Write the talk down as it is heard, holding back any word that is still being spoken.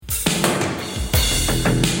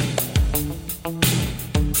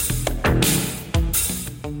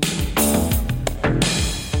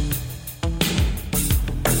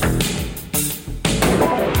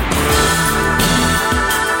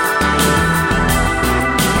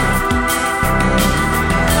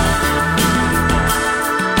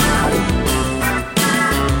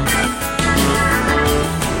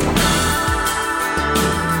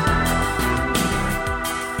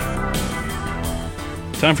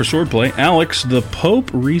Time for Swordplay. Alex, the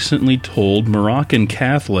Pope recently told Moroccan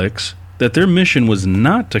Catholics that their mission was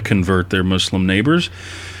not to convert their Muslim neighbors,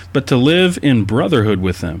 but to live in brotherhood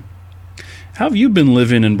with them. How have you been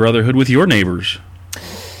living in brotherhood with your neighbors?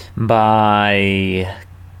 By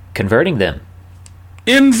converting them.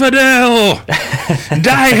 Infidel!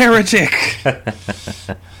 Die, heretic!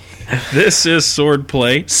 This is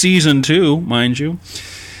Swordplay, Season 2, mind you.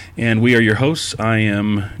 And we are your hosts. I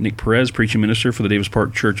am Nick Perez, preaching minister for the Davis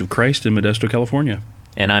Park Church of Christ in Modesto, California.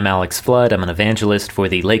 And I'm Alex Flood. I'm an evangelist for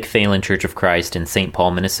the Lake Phalen Church of Christ in St.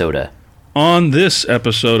 Paul, Minnesota. On this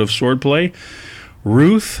episode of Swordplay,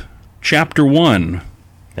 Ruth, Chapter 1.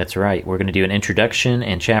 That's right. We're going to do an introduction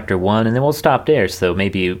and Chapter 1, and then we'll stop there, so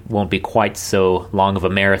maybe it won't be quite so long of a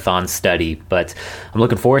marathon study. But I'm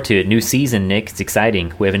looking forward to it. New season, Nick. It's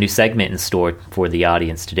exciting. We have a new segment in store for the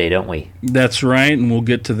audience today, don't we? That's right, and we'll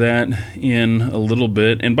get to that in a little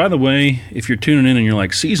bit. And by the way, if you're tuning in and you're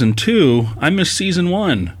like, Season 2, I missed Season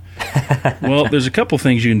 1. Well, there's a couple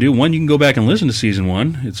things you can do. One, you can go back and listen to Season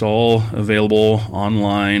 1. It's all available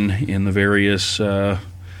online in the various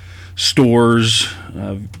stores,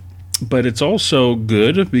 but it's also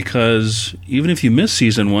good because even if you miss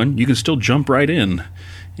Season 1, you can still jump right in.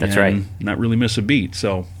 That's right. Not really miss a beat.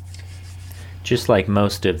 So, just like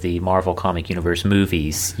most of the Marvel Comic Universe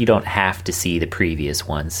movies, you don't have to see the previous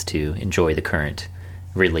ones to enjoy the current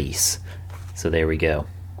release. So there we go.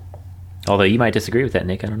 Although you might disagree with that,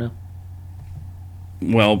 Nick. I don't know.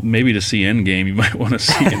 Well, maybe to see Endgame, you might want to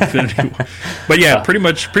see Infinity War. But yeah, pretty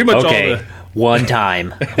much okay. all the... One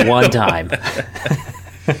time. All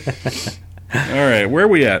right, where are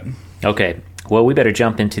we at? Okay, well, we better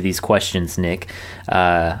jump into these questions, Nick.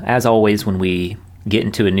 As always, when we get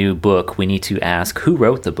into a new book, we need to ask who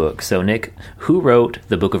wrote the book. So, Nick, who wrote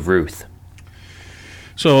the Book of Ruth?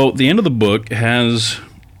 So, the end of the book has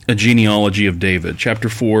a genealogy of David, chapter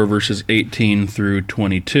 4, verses 18 through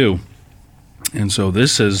 22. And so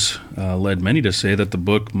this has led many to say that the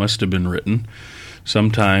book must have been written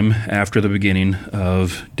sometime after the beginning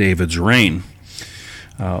of David's reign.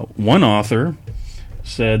 One author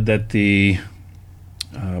said that the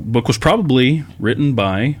book was probably written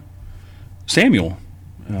by Samuel.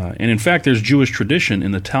 And in fact, there's Jewish tradition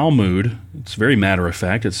in the Talmud. It's very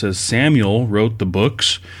matter-of-fact. It says Samuel wrote the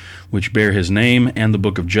books which bear his name and the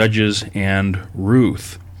book of Judges and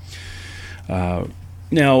Ruth.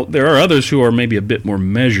 Now, there are others who are maybe a bit more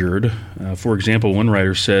measured. For example, one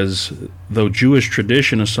writer says, though Jewish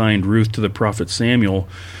tradition assigned Ruth to the prophet Samuel,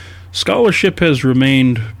 scholarship has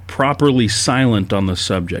remained properly silent on the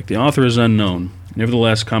subject. The author is unknown.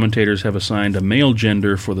 Nevertheless, commentators have assigned a male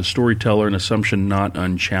gender for the storyteller, an assumption not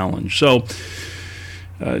unchallenged. So,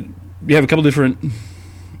 you have a couple different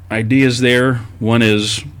ideas there. One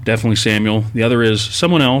is definitely Samuel. The other is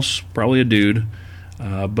someone else, probably a dude.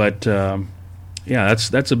 Yeah,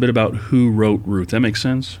 that's a bit about who wrote Ruth. That makes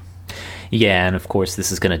sense? Yeah, and of course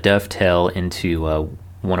this is going to dovetail into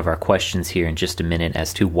one of our questions here in just a minute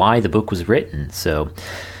as to why the book was written. So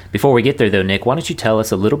before we get there, though, Nick, why don't you tell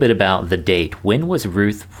us a little bit about the date? When was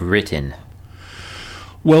Ruth written?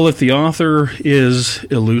 Well, if the author is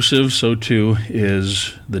elusive, so too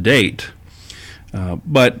is the date.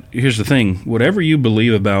 But here's the thing. Whatever you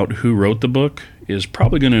believe about who wrote the book is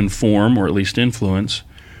probably going to inform, or at least influence,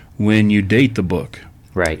 when you date the book.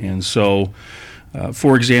 Right. And so,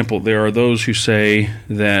 for example, there are those who say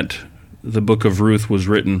that the book of Ruth was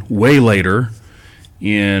written way later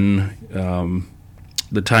in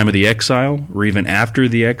the time of the exile, or even after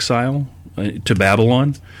the exile to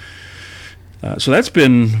Babylon. So that's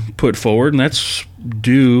been put forward, and that's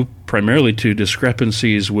due primarily to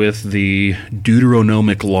discrepancies with the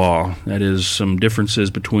Deuteronomic law. That is, some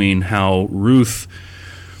differences between how Ruth,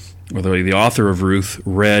 or the author of Ruth,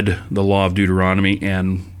 read the law of Deuteronomy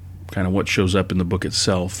and kind of what shows up in the book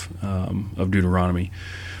itself of Deuteronomy.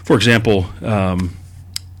 For example,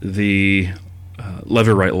 the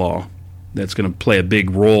Levirate law, that's going to play a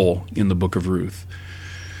big role in the book of Ruth.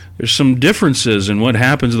 There's some differences in what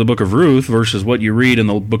happens in the book of Ruth versus what you read in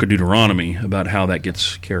the book of Deuteronomy about how that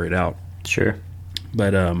gets carried out. Sure.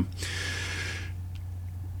 But on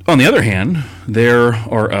the other hand, there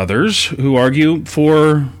are others who argue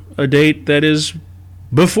for a date that is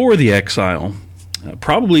before the exile,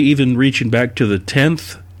 probably even reaching back to the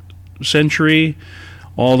 10th century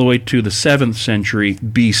all the way to the 7th century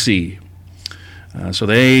BC. So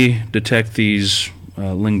they detect these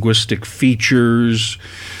linguistic features,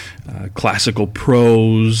 classical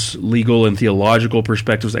prose, legal and theological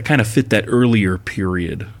perspectives that kind of fit that earlier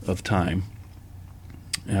period of time.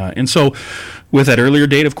 And so with that earlier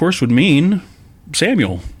date, of course, would mean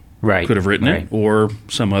Samuel could have written it, or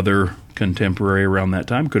some other contemporary around that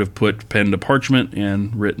time, could have put pen to parchment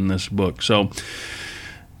and written this book. So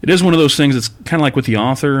it is one of those things that's kind of like with the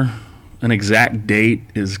author. An exact date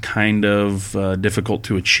is kind of difficult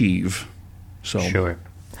to achieve. So Sure.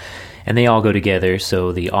 And they all go together,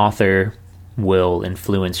 so the author will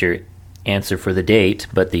influence your answer for the date,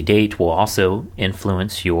 but the date will also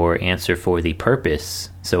influence your answer for the purpose.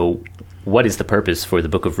 So what is the purpose for the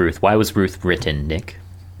Book of Ruth? Why was Ruth written, Nick?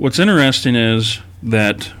 What's interesting is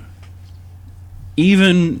that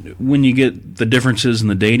even when you get the differences in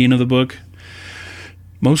the dating of the book,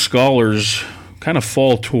 most scholars kind of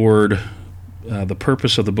fall toward the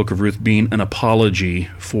purpose of the Book of Ruth being an apology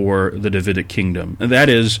for the Davidic kingdom. And that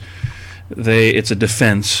is, it's a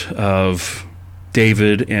defense of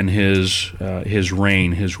David and his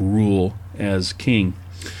reign, his rule as king.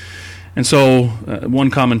 And so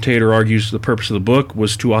one commentator argues the purpose of the book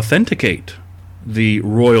was to authenticate the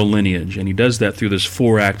royal lineage, and he does that through this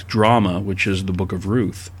 4-act drama, which is the Book of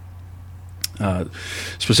Ruth.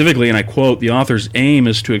 Specifically, and I quote, the author's aim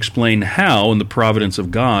is to explain how, in the providence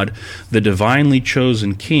of God, the divinely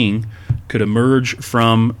chosen king could emerge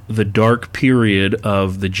from the dark period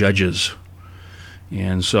of the judges.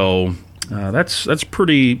 And so that's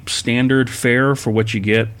pretty standard fare for what you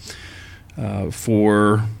get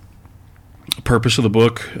for purpose of the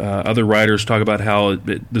book. Other writers talk about how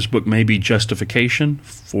this book may be justification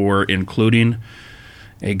for including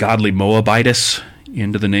a godly Moabitess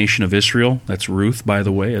into the nation of Israel. That's Ruth, by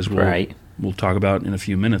the way, as we'll talk about in a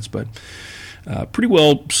few minutes. But pretty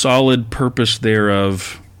well solid purpose there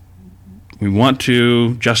of we want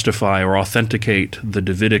to justify or authenticate the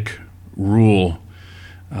Davidic rule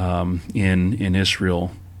in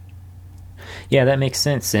Israel. Yeah, that makes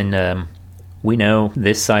sense. And we know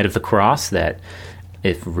this side of the cross that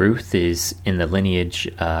if Ruth is in the lineage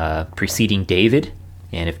preceding David,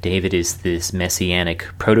 and if David is this messianic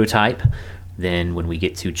prototype, then when we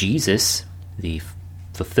get to Jesus, the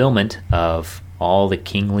fulfillment of all the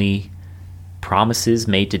kingly promises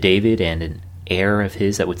made to David and an heir of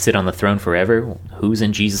his that would sit on the throne forever, who's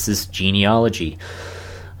in Jesus' genealogy?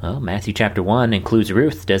 Well, Matthew chapter 1 includes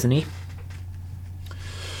Ruth, doesn't he?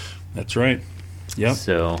 That's right. Yep.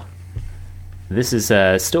 So this is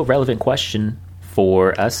a still relevant question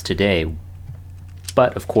for us today.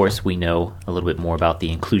 But, of course, we know a little bit more about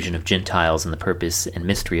the inclusion of Gentiles and the purpose and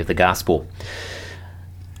mystery of the gospel.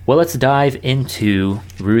 Well, let's dive into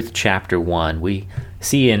Ruth chapter 1. We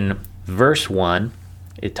see in verse 1,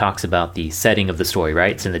 it talks about the setting of the story,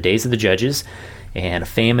 right? It's in the days of the judges, and a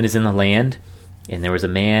famine is in the land, and there was a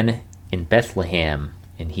man in Bethlehem,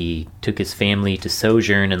 and he took his family to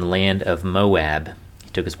sojourn in the land of Moab. He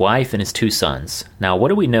took his wife and his 2 sons. Now, what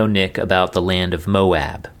do we know, Nick, about the land of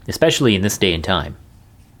Moab, especially in this day and time?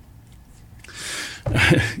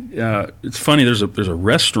 It's funny. There's a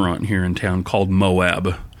restaurant here in town called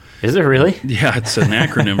Moab. Is it really? Yeah, it's an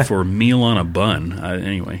acronym for meal on a bun.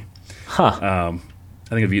 Anyway, I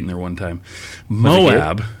think I've eaten there one time.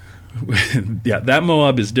 Moab. Yeah, that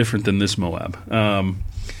Moab is different than this Moab.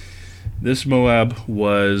 This Moab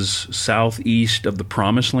was southeast of the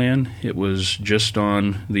Promised Land. It was just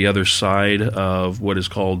on the other side of what is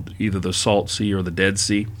called either the Salt Sea or the Dead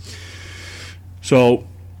Sea. So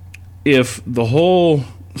if the whole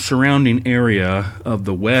surrounding area of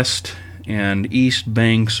the west and east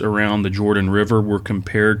banks around the Jordan River were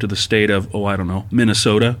compared to the state of,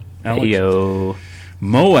 Minnesota, Alex, Heyo.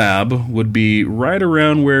 Moab would be right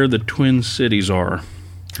around where the Twin Cities are.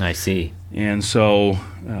 I see. And so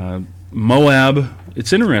Moab,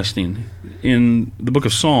 it's interesting. In the book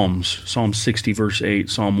of Psalms, Psalm 60, verse 8,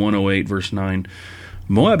 Psalm 108, verse 9,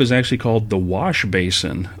 Moab is actually called the wash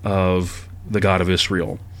basin of the God of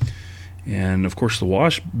Israel. And, of course, the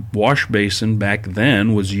wash basin back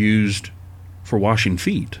then was used for washing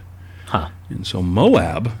feet. Huh. And so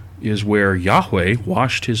Moab is where Yahweh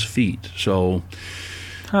washed his feet. So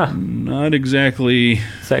not exactly...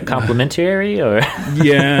 Is that complimentary? Or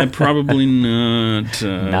yeah, probably not.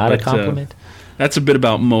 Not a compliment? That's a bit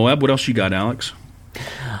about Moab. What else you got, Alex?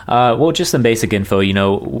 Well, just some basic info.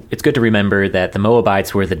 It's good to remember that the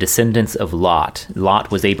Moabites were the descendants of Lot.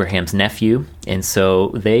 Lot was Abraham's nephew, and so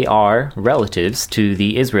they are relatives to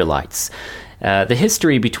the Israelites. The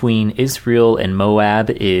history between Israel and Moab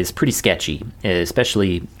is pretty sketchy,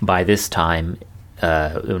 especially by this time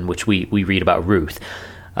in which we read about Ruth.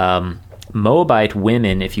 Moabite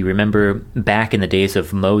women, if you remember back in the days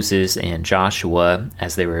of Moses and Joshua,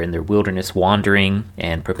 as they were in their wilderness wandering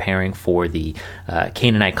and preparing for the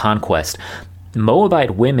Canaanite conquest,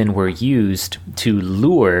 Moabite women were used to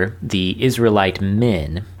lure the Israelite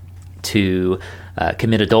men to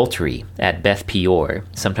commit adultery at Beth Peor,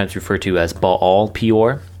 sometimes referred to as Baal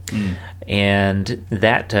Peor. And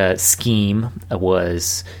that scheme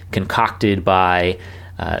was concocted by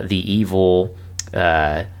the evil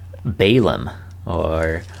Balaam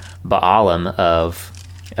or Baalam of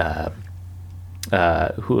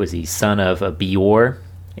who was he? Son of Beor,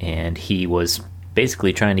 and he was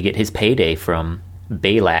basically trying to get his payday from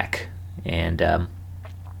Balak, and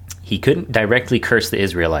he couldn't directly curse the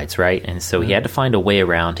Israelites, right? And so he had to find a way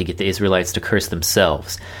around to get the Israelites to curse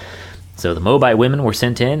themselves. So the Moabite women were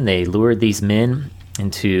sent in. They lured these men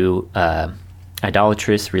into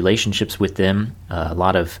idolatrous relationships with them, a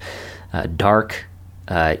lot of dark,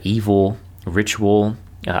 evil ritual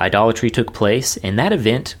idolatry took place, and that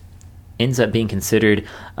event ends up being considered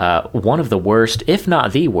one of the worst, if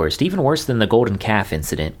not the worst, even worse than the golden calf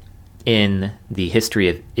incident in the history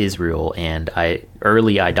of Israel and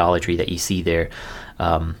early idolatry that you see there,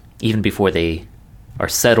 even before they are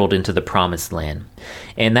settled into the promised land.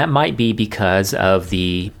 And that might be because of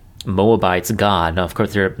the Moabites' god. Now, of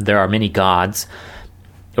course, there are many gods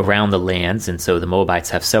around the lands, and so the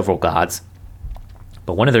Moabites have several gods.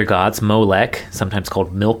 But one of their gods, Molech, sometimes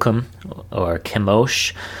called Milcom or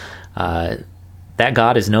Chemosh, that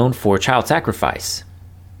god is known for child sacrifice.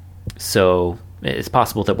 So it's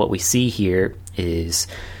possible that what we see here is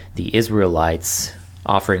the Israelites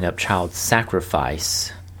offering up child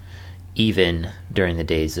sacrifice even during the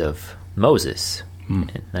days of Moses.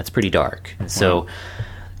 And that's pretty dark. And so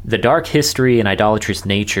the dark history and idolatrous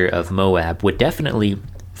nature of Moab would definitely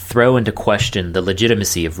throw into question the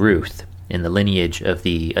legitimacy of Ruth in the lineage of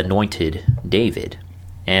the anointed David.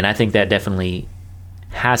 And I think that definitely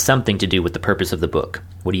has something to do with the purpose of the book.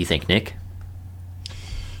 What do you think, Nick?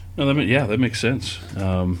 No, that makes sense.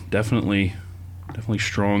 Definitely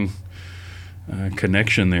strong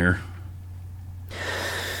connection there.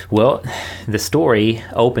 Well, the story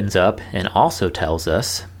opens up and also tells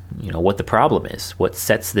us, what the problem is, what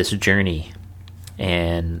sets this journey.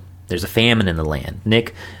 And there's a famine in the land.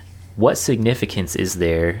 Nick, what significance is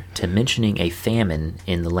there to mentioning a famine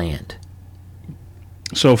in the land?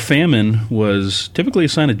 So famine was typically a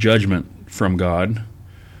sign of judgment from God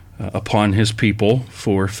upon his people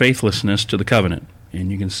for faithlessness to the covenant.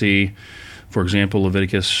 And you can see, for example,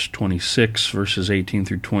 Leviticus 26, verses 18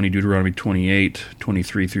 through 20, Deuteronomy 28,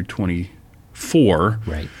 23 through 24,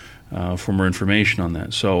 right, for more information on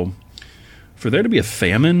that. So for there to be a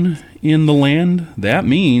famine in the land, that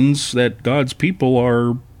means that God's people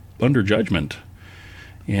are under judgment.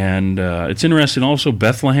 And it's interesting also,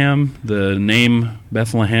 Bethlehem, the name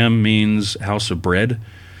Bethlehem means house of bread.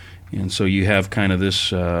 And so you have kind of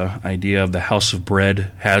this idea of the house of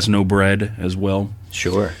bread has no bread as well.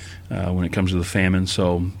 Sure. When it comes to the famine.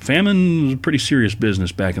 So famine was a pretty serious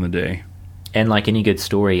business back in the day. And like any good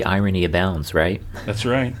story, irony abounds, right? That's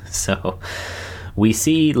right. So we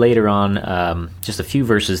see later on, just a few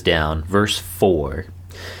verses down, verse 4,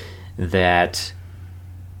 that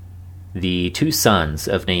the two sons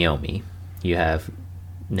of Naomi, you have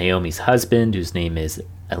Naomi's husband, whose name is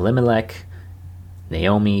Elimelech.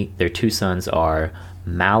 Naomi, their two sons are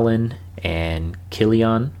Mahlon and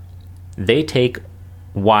Chilion. They take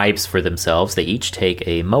wives for themselves. They each take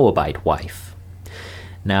a Moabite wife.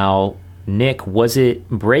 Now, Nick, was it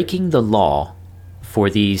breaking the law for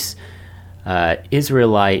these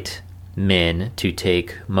Israelite men to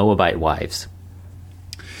take Moabite wives?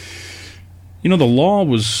 The law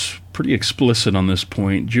was pretty explicit on this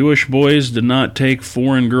point. Jewish boys did not take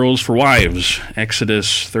foreign girls for wives.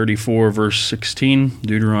 Exodus 34, verse 16,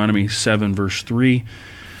 Deuteronomy 7, verse 3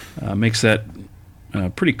 makes that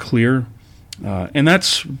pretty clear. And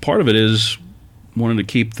that's part of it is wanting to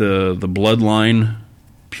keep the bloodline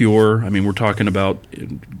pure. I mean, we're talking about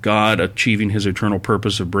God achieving his eternal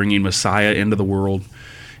purpose of bringing Messiah into the world,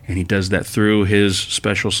 and he does that through his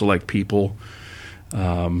special select people.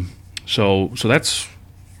 So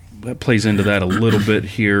that plays into that a little bit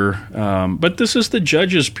here. But this is the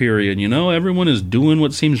judges period, Everyone is doing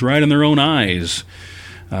what seems right in their own eyes.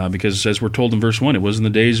 Because as we're told in verse 1, it was in the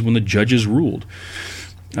days when the judges ruled.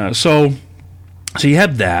 So you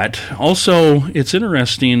have that. Also, it's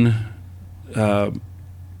interesting, the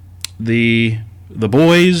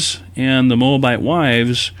boys and the Moabite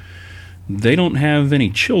wives, they don't have any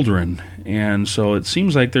children. And so it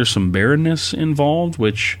seems like there's some barrenness involved,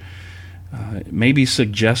 which may be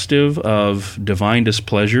suggestive of divine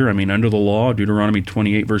displeasure. I mean, under the law, Deuteronomy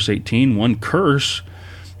 28, verse 18, one curse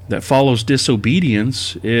that follows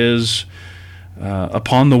disobedience is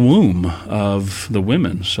upon the womb of the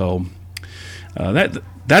women. So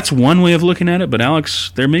that's one way of looking at it, but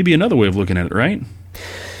Alex, there may be another way of looking at it, right?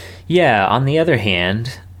 Yeah, on the other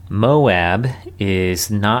hand, Moab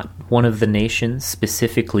is not one of the nations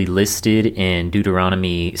specifically listed in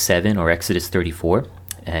Deuteronomy 7 or Exodus 34.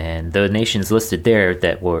 And the nations listed there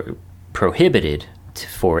that were prohibited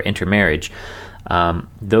for intermarriage,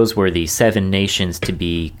 those were the 7 nations to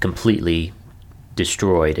be completely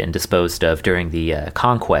destroyed and disposed of during the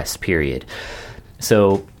conquest period.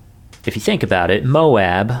 So if you think about it,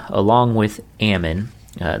 Moab, along with Ammon,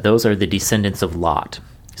 those are the descendants of Lot.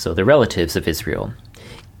 So they're relatives of Israel.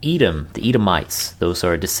 Edom, the Edomites, those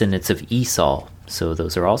are descendants of Esau. So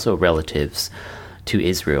those are also relatives to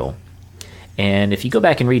Israel. And if you go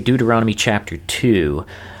back and read Deuteronomy chapter 2,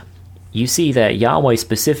 you see that Yahweh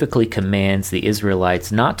specifically commands the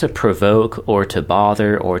Israelites not to provoke or to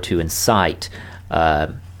bother or to incite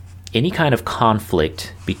any kind of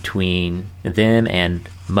conflict between them and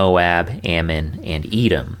Moab, Ammon, and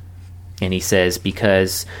Edom. And he says,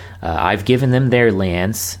 because I've given them their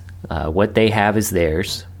lands, what they have is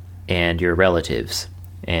theirs, and your relatives.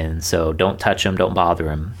 And so don't touch them, don't bother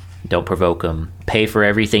them, don't provoke them. Pay for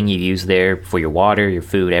everything you use there, for your water, your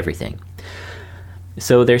food, everything.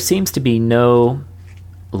 So there seems to be no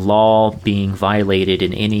law being violated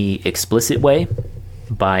in any explicit way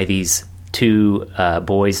by these 2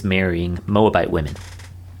 boys marrying Moabite women.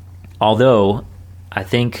 Although I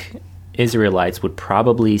think Israelites would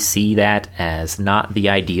probably see that as not the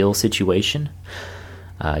ideal situation.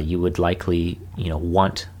 You would likely,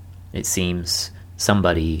 want, it seems,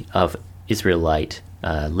 somebody of Israelite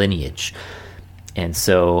lineage. And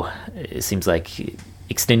so it seems like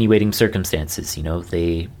extenuating circumstances.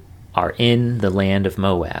 They are in the land of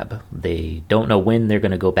Moab. They don't know when they're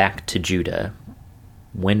going to go back to Judah.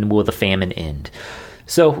 When will the famine end?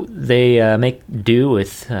 So they make do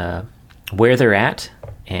with where they're at,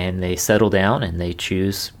 and they settle down, and they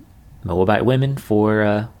choose Moabite women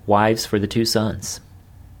for wives for the 2 sons.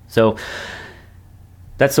 So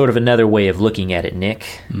that's sort of another way of looking at it, Nick.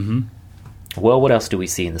 Mm-hmm. Well, what else do we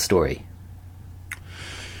see in the story?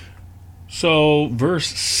 So, verse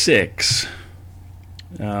 6,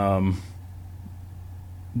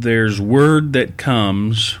 there's word that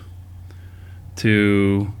comes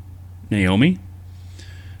to Naomi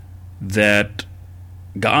that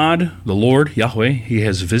God, the Lord, Yahweh, He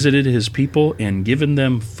has visited His people and given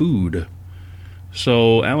them food.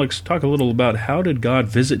 So, Alex, talk a little about how did God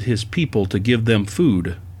visit His people to give them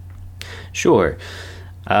food? Sure.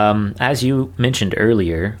 As you mentioned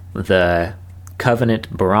earlier, the covenant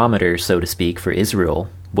barometer, so to speak, for Israel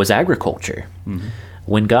was agriculture. Mm-hmm.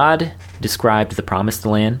 When God described the Promised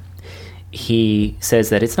Land, He says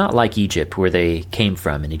that it's not like Egypt, where they came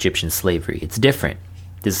from in Egyptian slavery. It's different.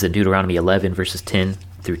 This is in Deuteronomy 11, verses 10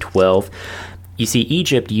 through 12. You see,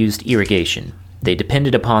 Egypt used irrigation. They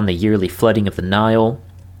depended upon the yearly flooding of the Nile,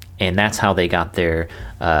 and that's how they got their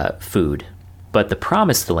food. But the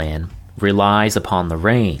Promised Land relies upon the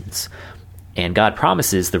rains, and God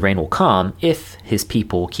promises the rain will come if His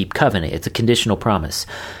people keep covenant. It's a conditional promise.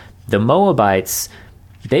 The Moabites,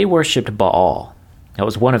 they worshipped Baal. That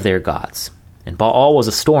was one of their gods. And Baal was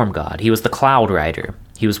a storm god. He was the cloud rider.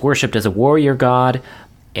 He was worshipped as a warrior god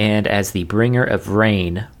and as the bringer of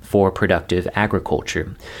rain for productive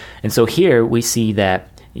agriculture. And so here we see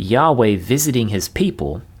that Yahweh visiting His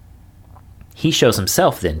people, He shows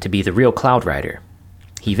Himself then to be the real cloud rider.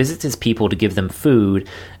 He visits His people to give them food,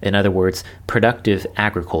 in other words, productive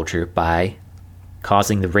agriculture, by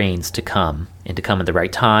causing the rains to come, and to come at the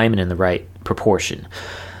right time and in the right proportion.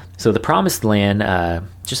 So the Promised Land,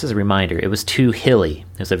 just as a reminder, it was too hilly.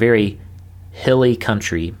 It was a very hilly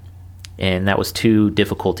country, and that was too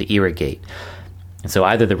difficult to irrigate. And so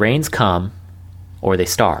either the rains come or they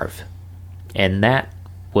starve. And that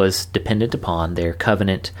was dependent upon their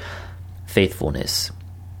covenant faithfulness.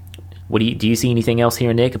 Do you see anything else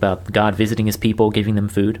here, Nick, about God visiting His people, giving them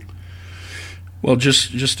food? Well,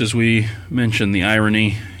 just as we mentioned, the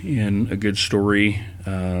irony in a good story,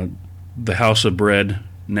 the house of bread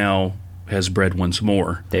now has bread once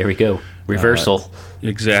more. There we go. Reversal.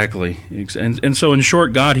 Exactly. And so in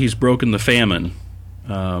short, God, He's broken the famine.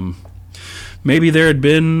 Maybe there had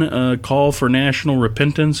been a call for national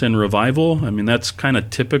repentance and revival. I mean, that's kind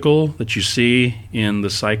of typical that you see in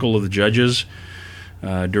the cycle of the Judges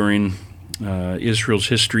during Israel's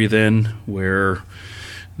history then, where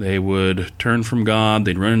they would turn from God,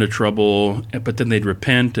 they'd run into trouble, but then they'd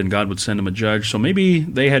repent and God would send them a judge. So maybe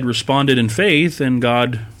they had responded in faith and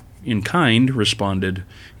God, in kind, responded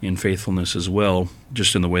in faithfulness as well,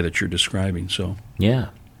 just in the way that you're describing. So yeah.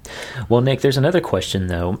 Well, Nick, there's another question,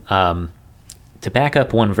 though. To back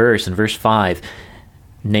up one verse, in verse 5,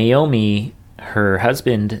 Naomi, her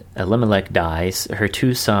husband Elimelech dies, her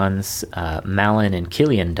 2 sons, Mahlon and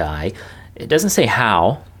Chilion, die, It doesn't say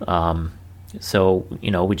how, so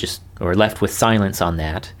we're left with silence on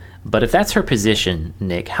that. But if that's her position,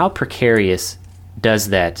 Nick, how precarious does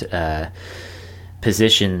that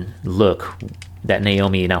position look that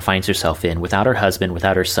Naomi now finds herself in, without her husband,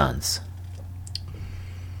 without her sons?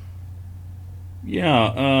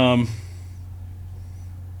 Yeah,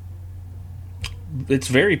 it's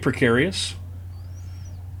very precarious.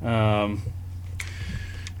 In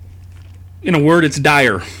a word, it's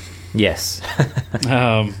dire. Yes.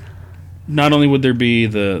 Not only would there be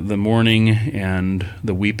the mourning and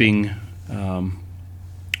the weeping,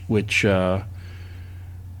 which is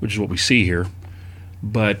what we see here,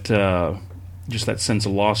 but just that sense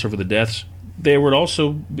of loss over the deaths. It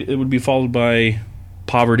would be followed by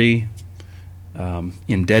poverty,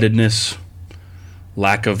 indebtedness,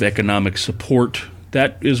 lack of economic support.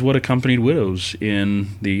 That is what accompanied widows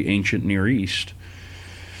in the ancient Near East.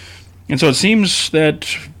 And so it seems that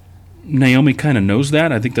Naomi kind of knows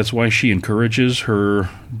that. I think that's why she encourages her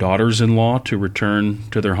daughters-in-law to return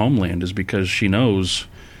to their homeland, is because she knows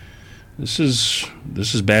this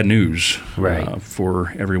is bad news, right,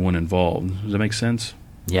 for everyone involved. Does that make sense?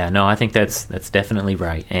 Yeah, no, I think that's definitely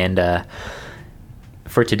right. And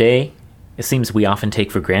for today, it seems we often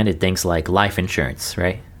take for granted things like life insurance,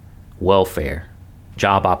 right? Welfare,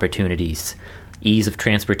 job opportunities, ease of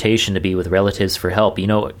transportation to be with relatives for help.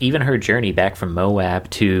 Even her journey back from Moab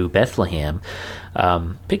to Bethlehem,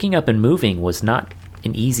 picking up and moving was not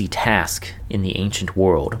an easy task in the ancient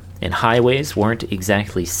world, and highways weren't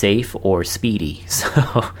exactly safe or speedy.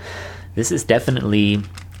 So this is definitely,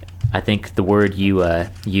 I think the word you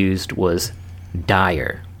used was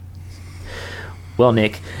dire. Well,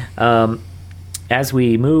 Nick, as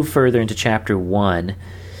we move further into chapter 1,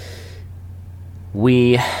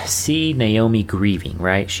 we see Naomi grieving,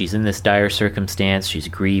 right? She's in this dire circumstance, she's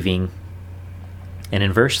grieving. And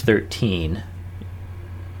in verse 13,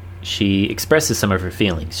 she expresses some of her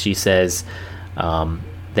feelings. She says,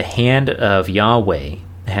 the hand of Yahweh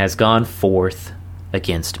has gone forth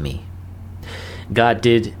against me.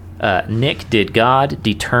 Nick, did God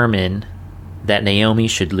determine that Naomi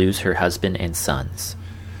should lose her husband and sons?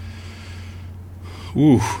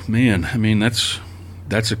 Ooh, man. I mean, that's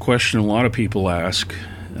a question a lot of people ask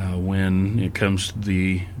when it comes to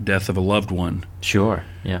the death of a loved one. Sure,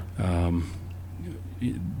 yeah.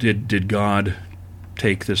 Did God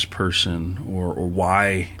take this person, or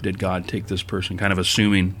why did God take this person? Kind of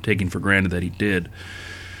taking for granted that he did.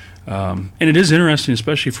 And it is interesting,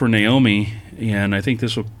 especially for Naomi, and I think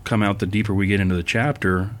this will come out the deeper we get into the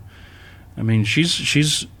chapter. I mean,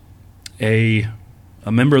 she's a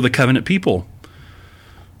member of the covenant people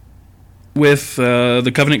with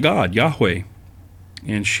the covenant God, Yahweh.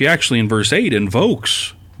 And she actually, in verse 8,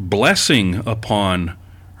 invokes blessing upon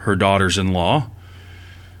her daughters-in-law.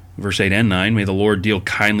 Verse 8 and 9, may the Lord deal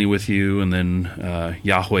kindly with you, and then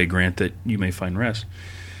Yahweh grant that you may find rest.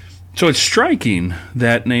 So it's striking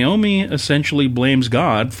that Naomi essentially blames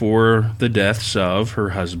God for the deaths of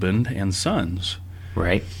her husband and sons.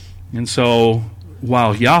 Right. And so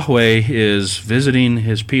while Yahweh is visiting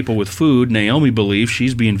his people with food, Naomi believes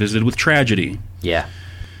she's being visited with tragedy. Yeah.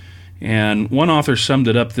 And one author summed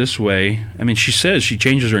it up this way. I mean, she says she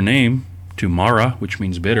changes her name to Mara, which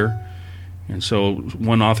means bitter. And so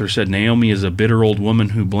one author said, Naomi is a bitter old woman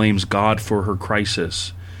who blames God for her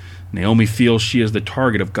crisis. Naomi feels she is the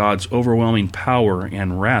target of God's overwhelming power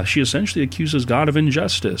and wrath. She essentially accuses God of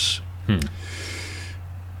injustice.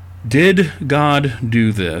 Did God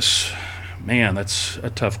do this? Man, that's a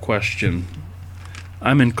tough question.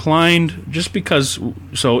 I'm inclined, just because,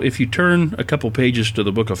 so if you turn a couple pages to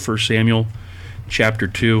the book of 1 Samuel, chapter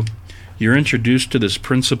 2, you're introduced to this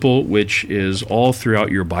principle which is all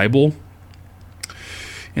throughout your Bible.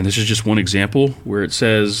 And this is just one example where it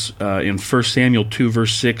says in 1 Samuel 2,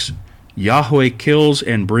 verse 6, Yahweh kills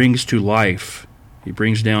and brings to life. He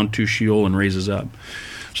brings down to Sheol and raises up.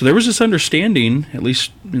 So there was this understanding, at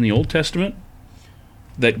least in the Old Testament,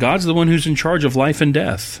 that God's the one who's in charge of life and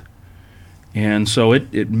death. And so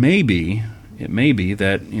it may be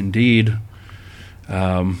that indeed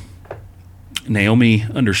Naomi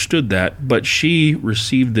understood that, but she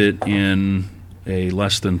received it in a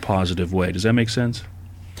less than positive way. Does that make sense?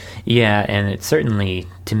 Yeah, and it certainly,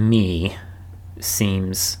 to me,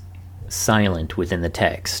 seems silent within the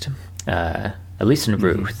text, at least in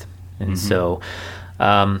Ruth. And so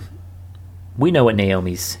we know what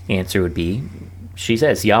Naomi's answer would be. She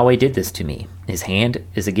says, Yahweh did this to me. His hand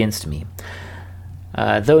is against me.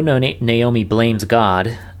 Though Naomi blames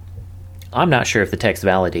God, I'm not sure if the text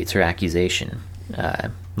validates her accusation.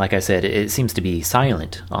 Like I said, it seems to be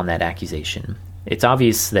silent on that accusation. It's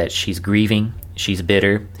obvious that she's grieving, she's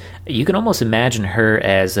bitter. You can almost imagine her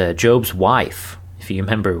as Job's wife. If you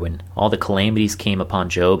remember when all the calamities came upon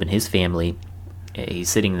Job and his family, he's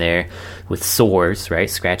sitting there with sores, right,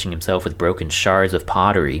 scratching himself with broken shards of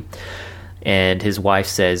pottery. And his wife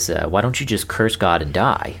says, why don't you just curse God and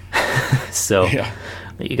die? So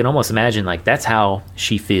you can almost imagine, like, that's how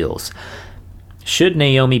she feels. Should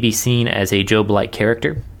Naomi be seen as a Job-like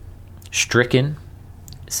character, stricken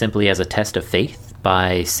simply as a test of faith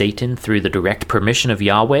by Satan through the direct permission of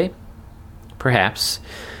Yahweh? Perhaps.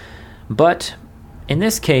 But in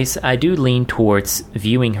this case, I do lean towards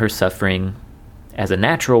viewing her suffering as a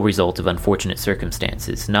natural result of unfortunate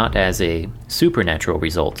circumstances, not as a supernatural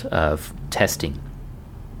result of testing.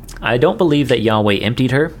 I don't believe that Yahweh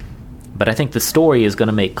emptied her, but I think the story is going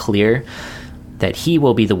to make clear that he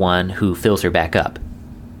will be the one who fills her back up.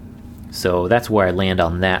 So that's where I land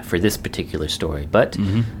on that for this particular story. But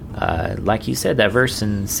like you said, that verse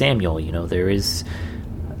in Samuel, there is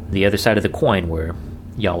the other side of the coin where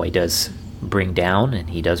Yahweh does bring down and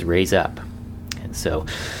he does raise up. And so...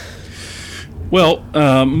 Well,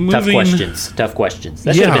 moving... Tough questions.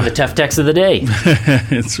 That should have been the tough text of the day.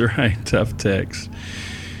 That's right, tough text.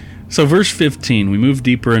 So verse 15, we move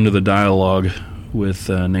deeper into the dialogue with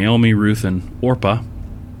Naomi, Ruth, and Orpah.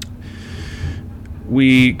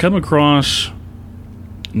 We come across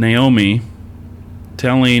Naomi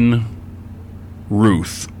telling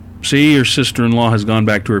Ruth, "See, your sister-in-law has gone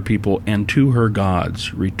back to her people and to her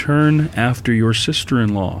gods. Return after your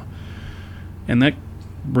sister-in-law." And that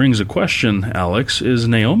brings a question, Alex. Is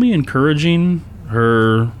Naomi encouraging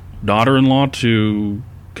her daughter-in-law to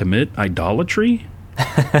commit idolatry?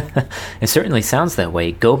 It certainly sounds that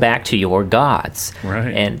way. Go back to your gods.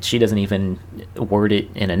 Right. And she doesn't even word it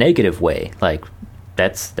in a negative way. Like,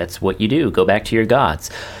 that's what you do. Go back to your gods.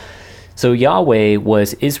 So Yahweh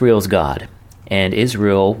was Israel's God, and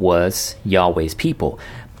Israel was Yahweh's people.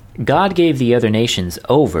 God gave the other nations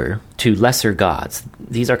over to lesser gods.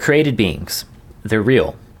 These are created beings. They're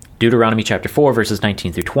real. Deuteronomy chapter 4, verses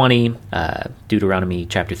 19 through 20, Deuteronomy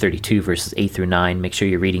chapter 32, verses 8 through 9. Make sure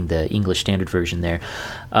you're reading the English Standard Version there.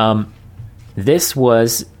 This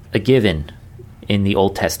was a given in the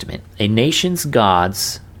Old Testament. A nation's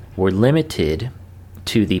gods were limited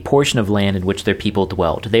to the portion of land in which their people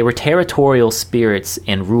dwelt. They were territorial spirits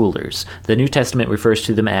and rulers. The New Testament refers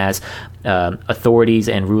to them as authorities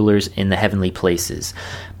and rulers in the heavenly places.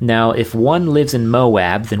 Now, if one lives in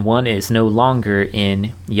Moab, then one is no longer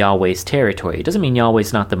in Yahweh's territory. It doesn't mean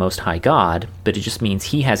Yahweh's not the Most High God, but it just means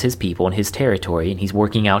he has his people in his territory, and he's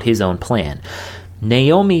working out his own plan.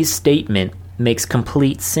 Naomi's statement makes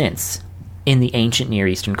complete sense in the ancient Near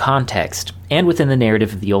Eastern context, and within the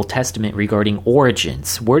narrative of the Old Testament regarding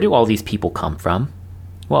origins. Where do all these people come from?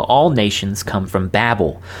 Well, all nations come from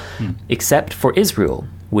Babel, except for Israel,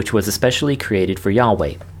 which was especially created for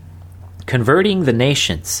Yahweh. Converting the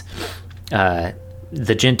nations,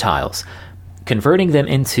 the Gentiles, converting them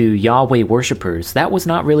into Yahweh worshipers, that was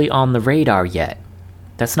not really on the radar yet.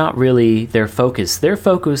 That's not really their focus. Their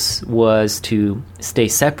focus was to stay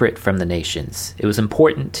separate from the nations. It was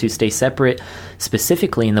important to stay separate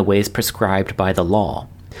specifically in the ways prescribed by the law.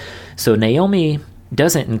 So Naomi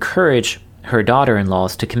doesn't encourage her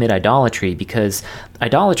daughter-in-laws to commit idolatry because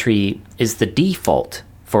idolatry is the default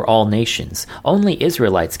for all nations. Only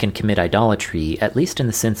Israelites can commit idolatry, at least in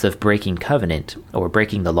the sense of breaking covenant or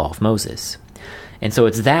breaking the law of Moses. And so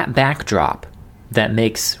it's that backdrop that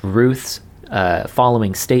makes Ruth's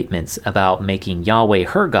following statements about making Yahweh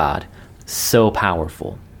her God so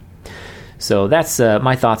powerful. So that's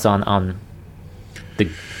my thoughts on the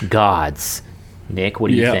gods. Nick,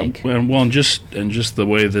 what do you think? Well, and just the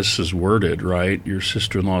way this is worded, right? Your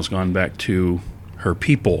sister-in-law has gone back to her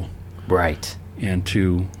people, right, and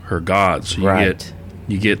to her gods. So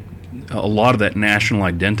you get a lot of that national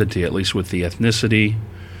identity, at least with the ethnicity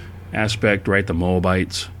aspect, right? The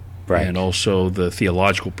Moabites, right, and also the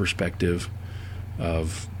theological perspective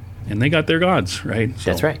of, and they got their gods, right?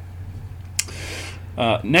 So, that's right.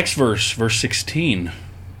 Next verse 16.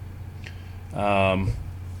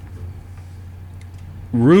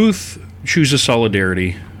 Ruth chooses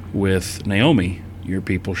solidarity with Naomi. Your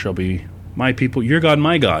people shall be my people, your God,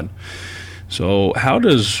 my God. So how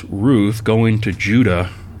does Ruth going to Judah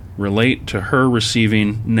relate to her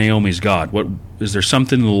receiving Naomi's God? What is there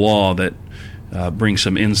something in the law that brings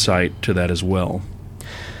some insight to that as well?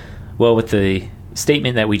 Well, with the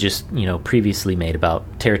statement that we just previously made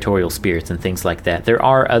about territorial spirits and things like that, there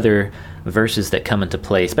are other verses that come into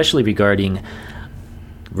play, especially regarding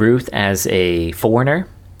Ruth as a foreigner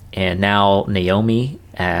and now Naomi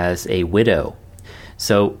as a widow.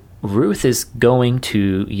 So Ruth is going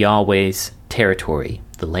to Yahweh's territory,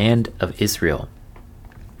 the land of Israel.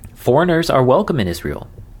 Foreigners are welcome in Israel.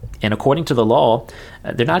 And according to the law,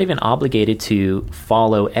 they're not even obligated to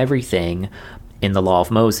follow everything in the law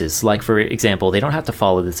of Moses. Like, for example, they don't have to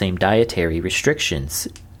follow the same dietary restrictions.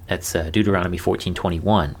 That's Deuteronomy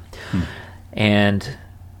 14:21. And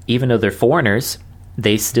even though they're foreigners,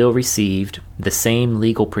 they still received the same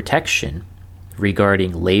legal protection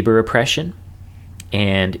regarding labor oppression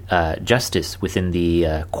and justice within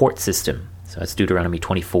the court system. So that's Deuteronomy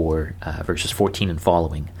 24, verses 14 and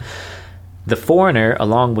following. The foreigner,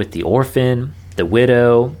 along with the orphan, the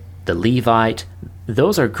widow, the Levite,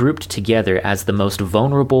 those are grouped together as the most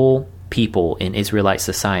vulnerable people in Israelite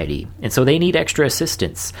society. And so they need extra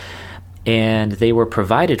assistance. And they were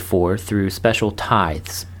provided for through special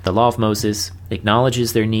tithes. The law of Moses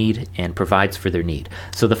acknowledges their need and provides for their need.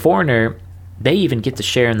 So the foreigner, they even get to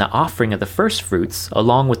share in the offering of the first fruits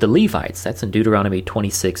along with the Levites. That's in Deuteronomy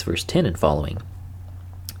 26, verse 10 and following.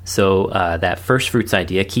 So that first fruits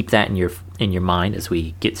idea, keep that in your mind as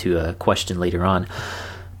we get to a question later on.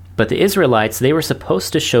 But the Israelites, they were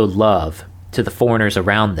supposed to show love to the foreigners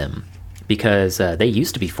around them because they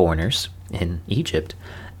used to be foreigners in Egypt.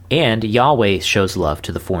 And Yahweh shows love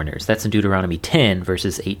to the foreigners. That's in Deuteronomy 10,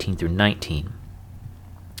 verses 18 through 19.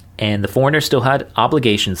 And the foreigners still had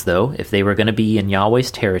obligations, though. If they were going to be in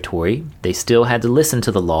Yahweh's territory, they still had to listen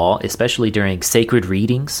to the law, especially during sacred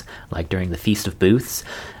readings, like during the Feast of Booths,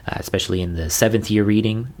 especially in the 7th year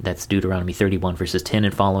reading. That's Deuteronomy 31, verses 10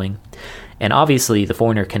 and following. And obviously, the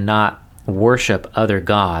foreigner cannot worship other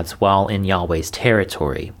gods while in Yahweh's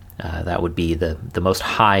territory. That would be the most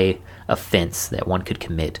high offense that one could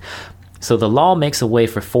commit. So the law makes a way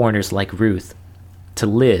for foreigners like Ruth to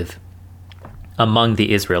live among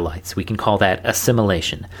the Israelites. We can call that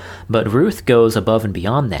assimilation. But Ruth goes above and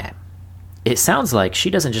beyond that. It sounds like she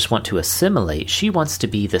doesn't just want to assimilate, she wants to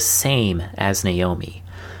be the same as Naomi.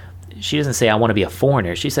 She doesn't say, I want to be a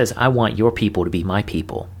foreigner. She says, I want your people to be my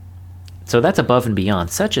people. So that's above and beyond.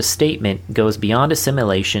 Such a statement goes beyond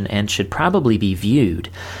assimilation and should probably be viewed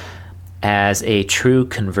as a true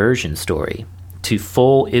conversion story to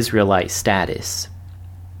full Israelite status.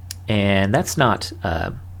 And that's not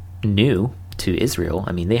new to Israel.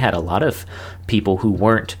 I mean, they had a lot of people who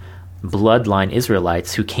weren't bloodline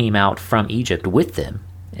Israelites who came out from Egypt with them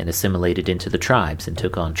and assimilated into the tribes and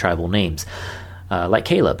took on tribal names, like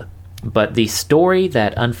Caleb. But the story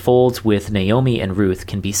that unfolds with Naomi and Ruth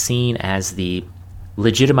can be seen as the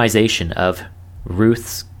legitimization of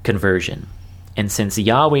Ruth's conversion. And since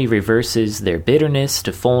Yahweh reverses their bitterness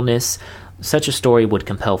to fullness, such a story would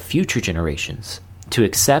compel future generations to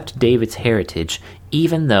accept David's heritage,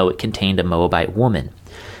 even though it contained a Moabite woman.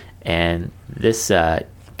 And this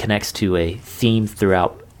connects to a theme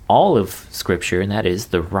throughout all of Scripture, and that is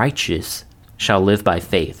the righteous shall live by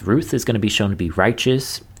faith. Ruth is going to be shown to be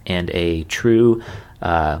righteous and a true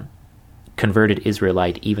converted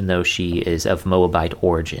Israelite, even though she is of Moabite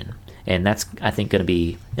origin. And that's, I think, going to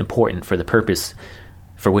be important for the purpose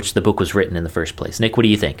for which the book was written in the first place. Nick, what do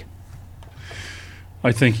you think?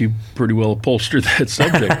 I think you pretty well upholstered that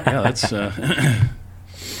subject. Yeah, that's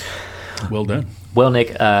well done. Well,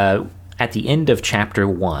 Nick, at the end of chapter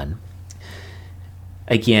 1,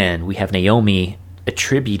 again, we have Naomi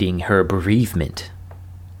attributing her bereavement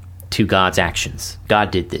to God's actions. God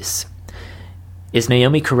did this. Is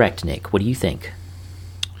Naomi correct, Nick? What do you think?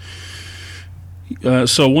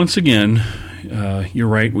 So once again, you're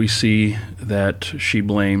right. We see that she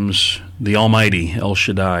blames the Almighty, El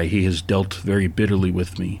Shaddai. He has dealt very bitterly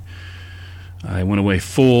with me. I went away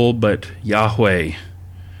full, but Yahweh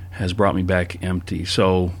has brought me back empty.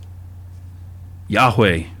 So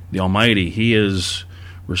Yahweh, the Almighty, He is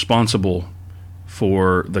responsible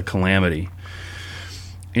for the calamity.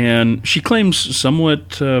 And she claims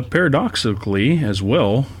somewhat paradoxically as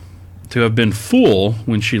well to have been full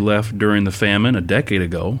when she left during the famine a decade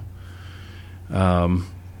ago.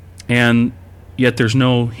 And yet there's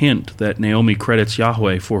no hint that Naomi credits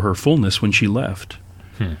Yahweh for her fullness when she left.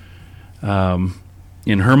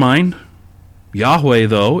 In her mind, Yahweh,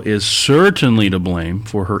 though, is certainly to blame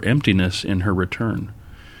for her emptiness in her return.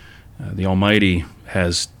 The Almighty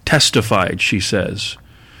has testified, she says,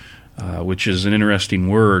 which is an interesting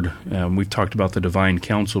word. We've talked about the divine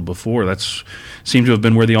council before. That's seemed to have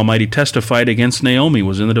been where the Almighty testified against Naomi,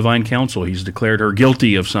 was in the divine council. He's declared her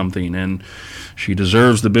guilty of something, and she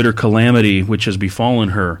deserves the bitter calamity which has befallen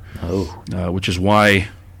her, which is why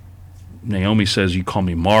Naomi says, you call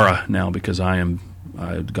me Mara now, because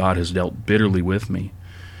God has dealt bitterly with me.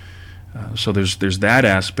 So there's that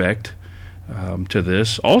aspect to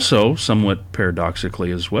this. Also, somewhat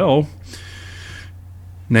paradoxically as well,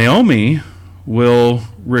 Naomi will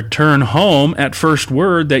return home at first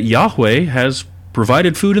word that Yahweh has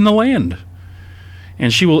provided food in the land.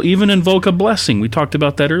 And she will even invoke a blessing. We talked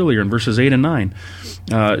about that earlier in verses 8 and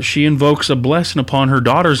 9. She invokes a blessing upon her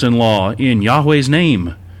daughters-in-law in Yahweh's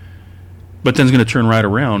name, but then is going to turn right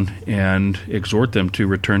around and exhort them to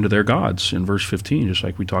return to their gods in verse 15, just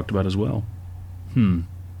like we talked about as well.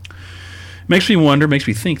 Makes me wonder, makes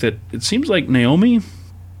me think that it seems like Naomi,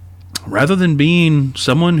 rather than being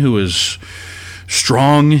someone who is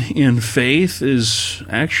strong in faith, is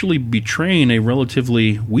actually betraying a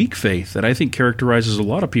relatively weak faith that I think characterizes a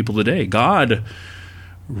lot of people today. God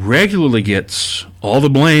regularly gets all the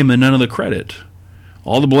blame and none of the credit.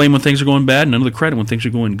 All the blame when things are going bad, none of the credit when things are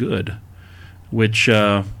going good, which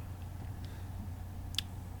may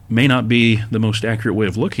not be the most accurate way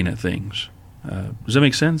of looking at things. Does that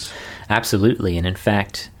make sense? Absolutely. And in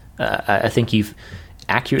fact, I think you've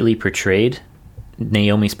accurately portrayed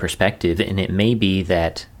Naomi's perspective, and it may be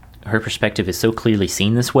that her perspective is so clearly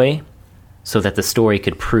seen this way so that the story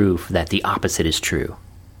could prove that the opposite is true.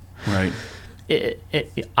 Right.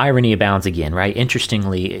 Irony abounds again, right?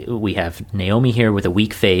 Interestingly, we have Naomi here with a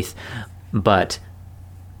weak faith, but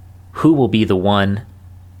who will be the one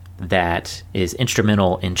that is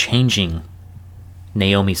instrumental in changing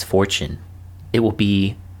Naomi's fortune? It will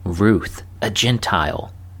be Ruth, a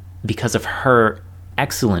Gentile, because of her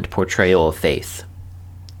excellent portrayal of faith.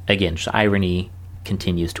 Again, irony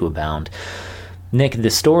continues to abound. Nick, the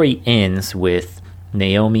story ends with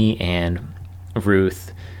Naomi and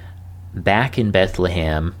Ruth back in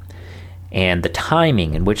Bethlehem, and the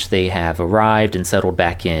timing in which they have arrived and settled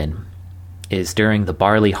back in is during the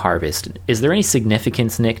barley harvest. Is there any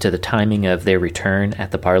significance, Nick, to the timing of their return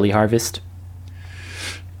at the barley harvest?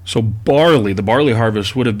 So the barley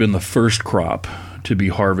harvest would have been the first crop to be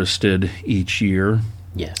harvested each year.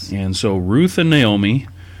 Yes. And so Ruth and Naomi,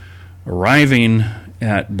 arriving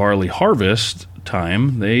at barley harvest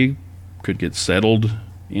time, they could get settled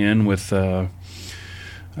in with the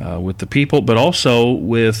people, but also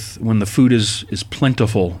with when the food is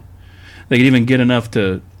plentiful. They could even get enough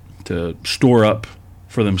to store up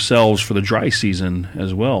for themselves for the dry season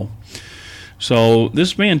as well. So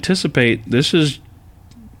this may anticipate, this is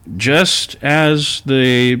just as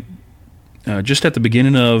just at the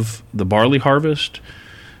beginning of the barley harvest,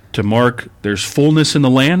 to mark there's fullness in the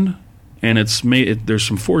land, and there's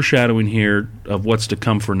some foreshadowing here of what's to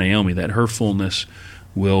come for Naomi, that her fullness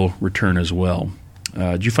will return as well.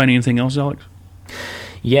 Did you find anything else, Alex?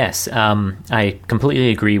 Yes, I completely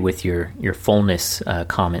agree with your fullness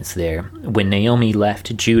comments there. When Naomi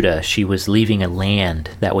left Judah, she was leaving a land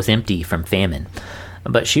that was empty from famine.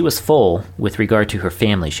 But she was full with regard to her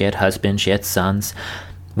family. She had husbands, she had sons.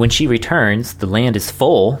 When she returns, the land is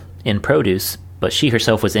full in produce, but she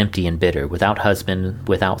herself was empty and bitter, without husband,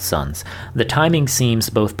 without sons. The timing seems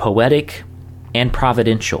both poetic and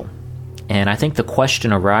providential. And I think the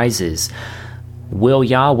question arises, will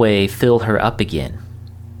Yahweh fill her up again?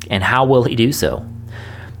 And how will he do so?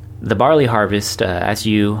 The barley harvest, as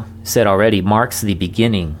you said already, marks the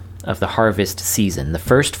beginning of the harvest season, the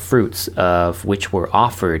first fruits of which were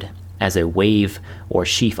offered as a wave or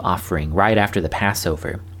sheaf offering right after the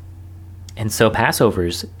Passover. And so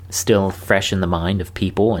Passover's still fresh in the mind of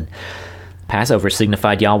people, and Passover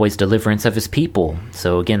signified Yahweh's deliverance of his people.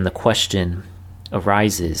 So again, the question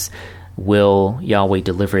arises, will Yahweh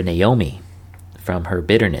deliver Naomi from her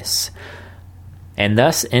bitterness? And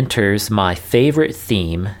thus enters my favorite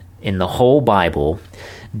theme in the whole Bible,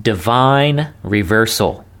 divine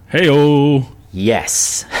reversal. Hey-o!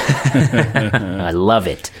 Yes. I love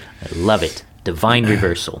it. I love it. Divine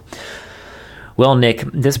reversal. Well, Nick,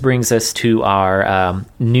 this brings us to our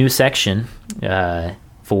new section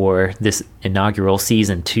for this inaugural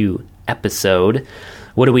Season 2 episode.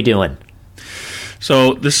 What are we doing?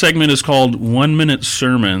 So this segment is called 1 Minute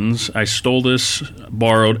Sermons. I stole this,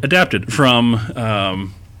 adapted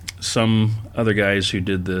from some other guys who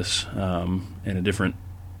did this in a different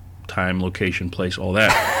time, location, place, all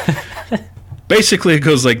that. Basically, it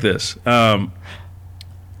goes like this. And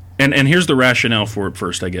here's the rationale for it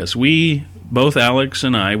first, I guess. Both Alex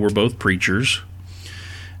and I, were both preachers,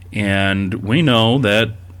 and we know that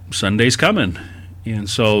Sunday's coming. And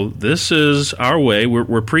so this is our way.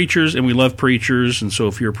 We're preachers, and we love preachers. And so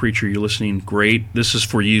if you're a preacher, you're listening, great. This is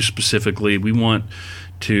for you specifically. We want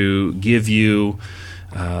to give you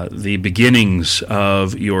the beginnings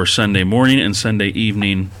of your Sunday morning and Sunday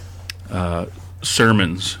evening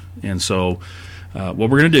sermons. And so what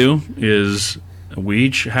we're going to do is we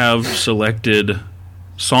each have selected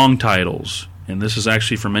song titles, and this is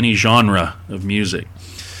actually from any genre of music.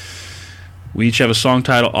 We each have a song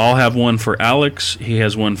title. I'll have one for Alex. He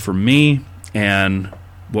has one for me. And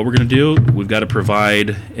what we're going to do, we've got to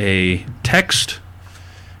provide a text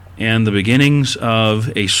and the beginnings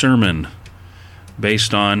of a sermon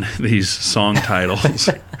based on these song titles.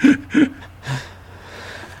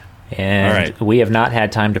 And all right. We have not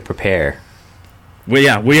had time to prepare. We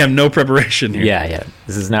have no preparation here. Yeah.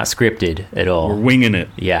 This is not scripted at all. We're winging it.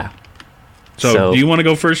 Yeah. So do you want to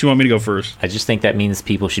go first? You want me to go first? I just think that means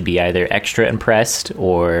people should be either extra impressed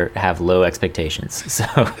or have low expectations. So,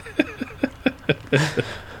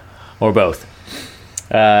 or both.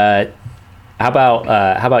 How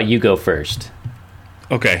about you go first?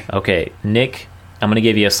 Okay. Okay, Nick, I'm going to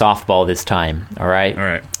give you a softball this time. All right. All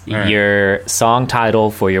right. Your song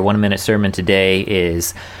title for your 1 minute sermon today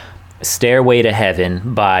is "Stairway to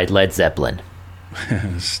Heaven" by Led Zeppelin.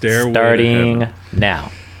 Stairway Starting to Heaven.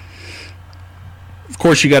 now. Of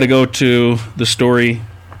course, you got to go to the story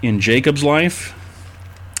in Jacob's life,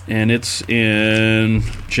 and it's in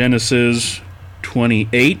Genesis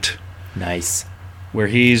 28. Nice. Where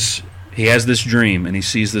he has this dream, and he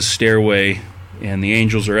sees this stairway, and the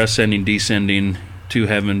angels are ascending, descending to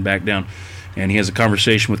heaven, back down, and he has a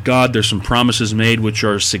conversation with God. There's some promises made which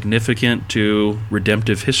are significant to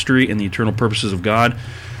redemptive history and the eternal purposes of God.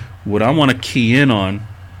 What I want to key in on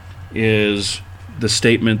is the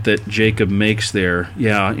statement that Jacob makes there,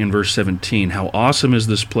 in verse 17. How awesome is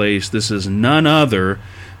this place? This is none other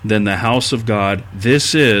than the house of God.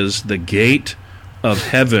 This is the gate of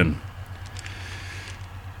heaven.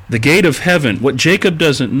 The gate of heaven. What Jacob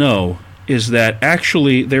doesn't know is that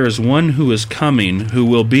actually there is one who is coming who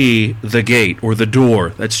will be the gate or the door.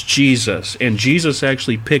 That's Jesus. And Jesus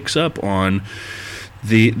actually picks up on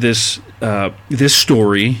this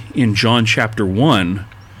story in John chapter 1,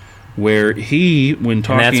 where he, when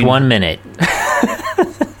talking... And that's 1 minute.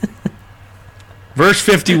 Verse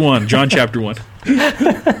 51, John chapter 1.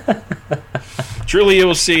 Truly you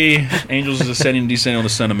will see angels ascending and descending on the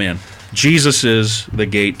Son of Man. Jesus is the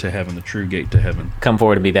gate to heaven, the true gate to heaven. Come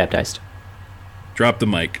forward and be baptized. Drop the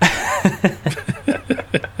mic.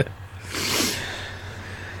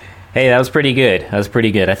 Hey, that was pretty good.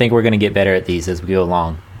 I think we're going to get better at these as we go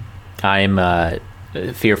along. I'm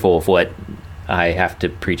fearful of what I have to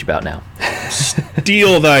preach about now.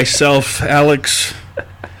 Steel thyself, Alex.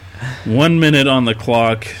 1 minute on the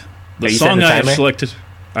clock. The song I have selected...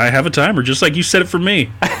 I have a timer, just like you set it for me.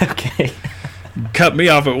 Okay. Cut me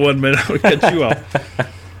off at 1 minute, I'll cut you off.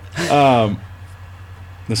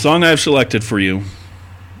 The song I have selected for you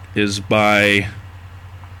is by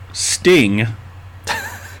Sting.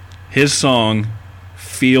 His song,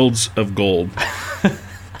 Fields of Gold.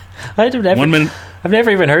 I've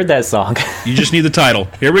never even heard that song. You just need the title.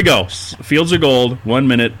 Here we go. Fields of Gold, 1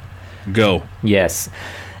 minute, go. Yes.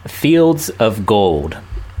 Fields of Gold.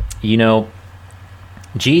 You know,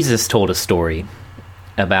 Jesus told a story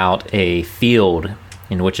about a field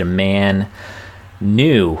in which a man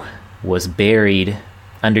knew was buried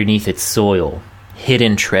underneath its soil,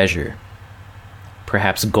 hidden treasure,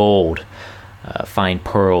 perhaps gold, fine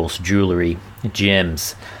pearls, jewelry,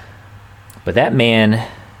 gems. But that man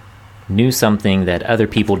knew something that other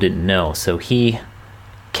people didn't know, so he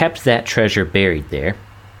kept that treasure buried there.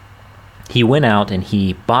 He went out and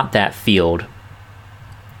he bought that field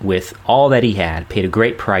with all that he had, paid a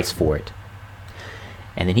great price for it.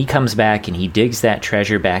 And then he comes back and he digs that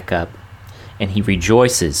treasure back up, and he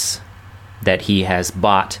rejoices that he has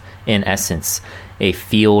bought, in essence, a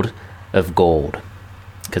field of gold.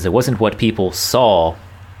 Because it wasn't what people saw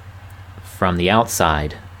from the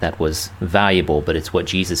outside that was valuable, but it's what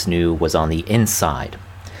Jesus knew was on the inside.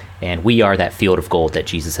 And we are that field of gold that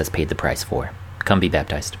Jesus has paid the price for. Come be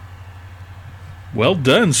baptized. Well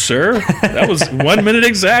done, sir. That was 1 minute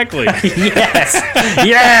exactly. Yes!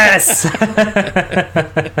 Yes!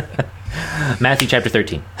 Matthew chapter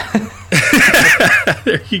 13.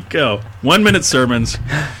 There you go. 1 minute sermons.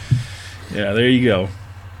 Yeah, there you go.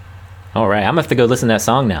 All right, I'm going to have to go listen to that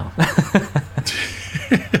song now.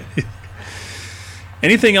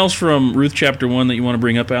 Anything else from Ruth chapter 1 that you want to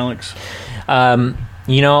bring up, Alex?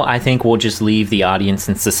 I think we'll just leave the audience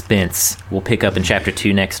in suspense. We'll pick up in chapter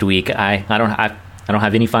 2 next week. I don't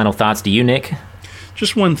have any final thoughts. Do you, Nick?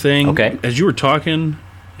 Just one thing. Okay. As you were talking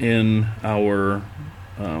in our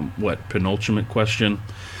penultimate question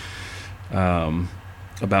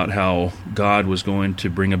about how God was going to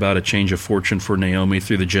bring about a change of fortune for Naomi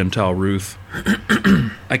through the Gentile Ruth,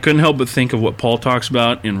 I couldn't help but think of what Paul talks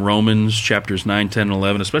about in Romans chapters 9, 10, and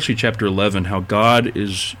 11, especially chapter 11, how God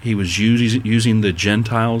was using the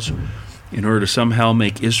Gentiles in order to somehow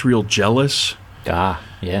make Israel jealous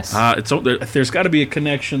Yes. There's got to be a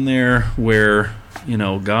connection there where,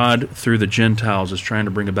 God through the Gentiles is trying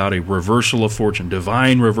to bring about a reversal of fortune,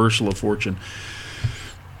 divine reversal of fortune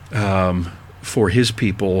for his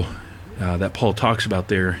people that Paul talks about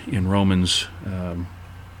there in Romans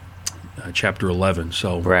chapter 11.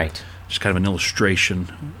 So right. Just kind of an illustration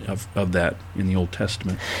of that in the Old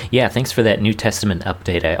Testament. Yeah, thanks for that New Testament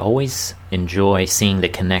update. I always enjoy seeing the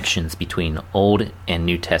connections between Old and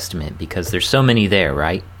New Testament because there's so many there,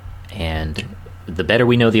 right? And the better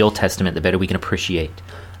we know the Old Testament, the better we can appreciate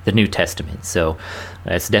the New Testament. So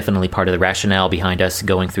that's definitely part of the rationale behind us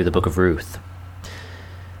going through the book of Ruth.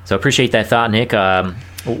 So I appreciate that thought, Nick.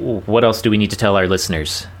 What else do we need to tell our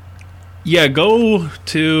listeners? Yeah, go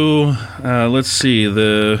to,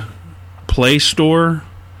 the Play Store.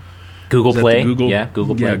 Google Play? Google Play. Yeah,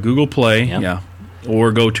 Google Play, yeah.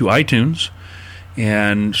 Or go to iTunes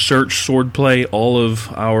and search Swordplay.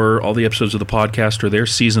 All the episodes of the podcast are there.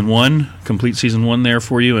 Season 1, complete Season 1 there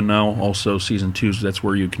for you, and now also Season 2, so that's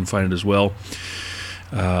where you can find it as well.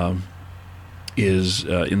 Is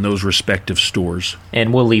in those respective stores.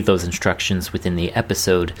 And we'll leave those instructions within the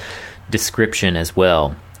episode description as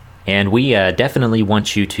well. And we definitely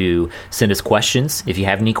want you to send us questions. If you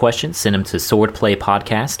have any questions, send them to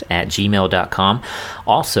swordplaypodcast@gmail.com.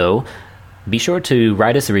 Also, be sure to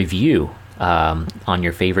write us a review on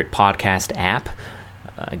your favorite podcast app.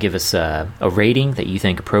 Give us a rating that you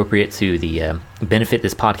think appropriate to the benefit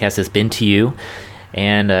this podcast has been to you.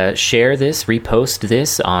 And share this, repost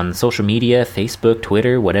this on social media, Facebook,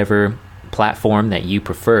 Twitter, whatever platform that you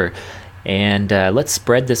prefer. And let's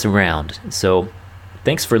spread this around. So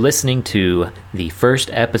thanks for listening to the first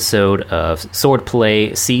episode of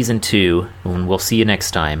Swordplay Season 2, and we'll see you next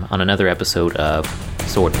time on another episode of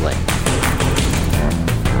Swordplay.